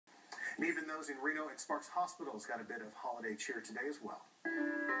And even those in Reno and Sparks hospitals got a bit of holiday cheer today as well.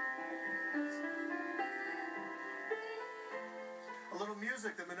 A little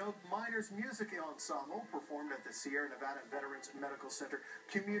music. The Manogue Miners Music Ensemble performed at the Sierra Nevada Veterans Medical Center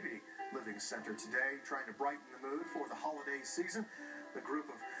Community Living Center today, trying to brighten the mood for the holiday season. The group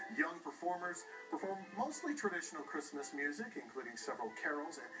of young performers performed mostly traditional Christmas music, including several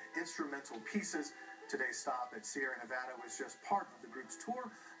carols and instrumental pieces. Today's stop at Sierra Nevada was just part of the group's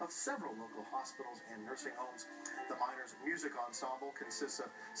tour of several local hospitals and nursing homes. The Miners Music Ensemble consists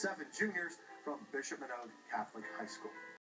of 7 juniors from Bishop Manogue Catholic High School.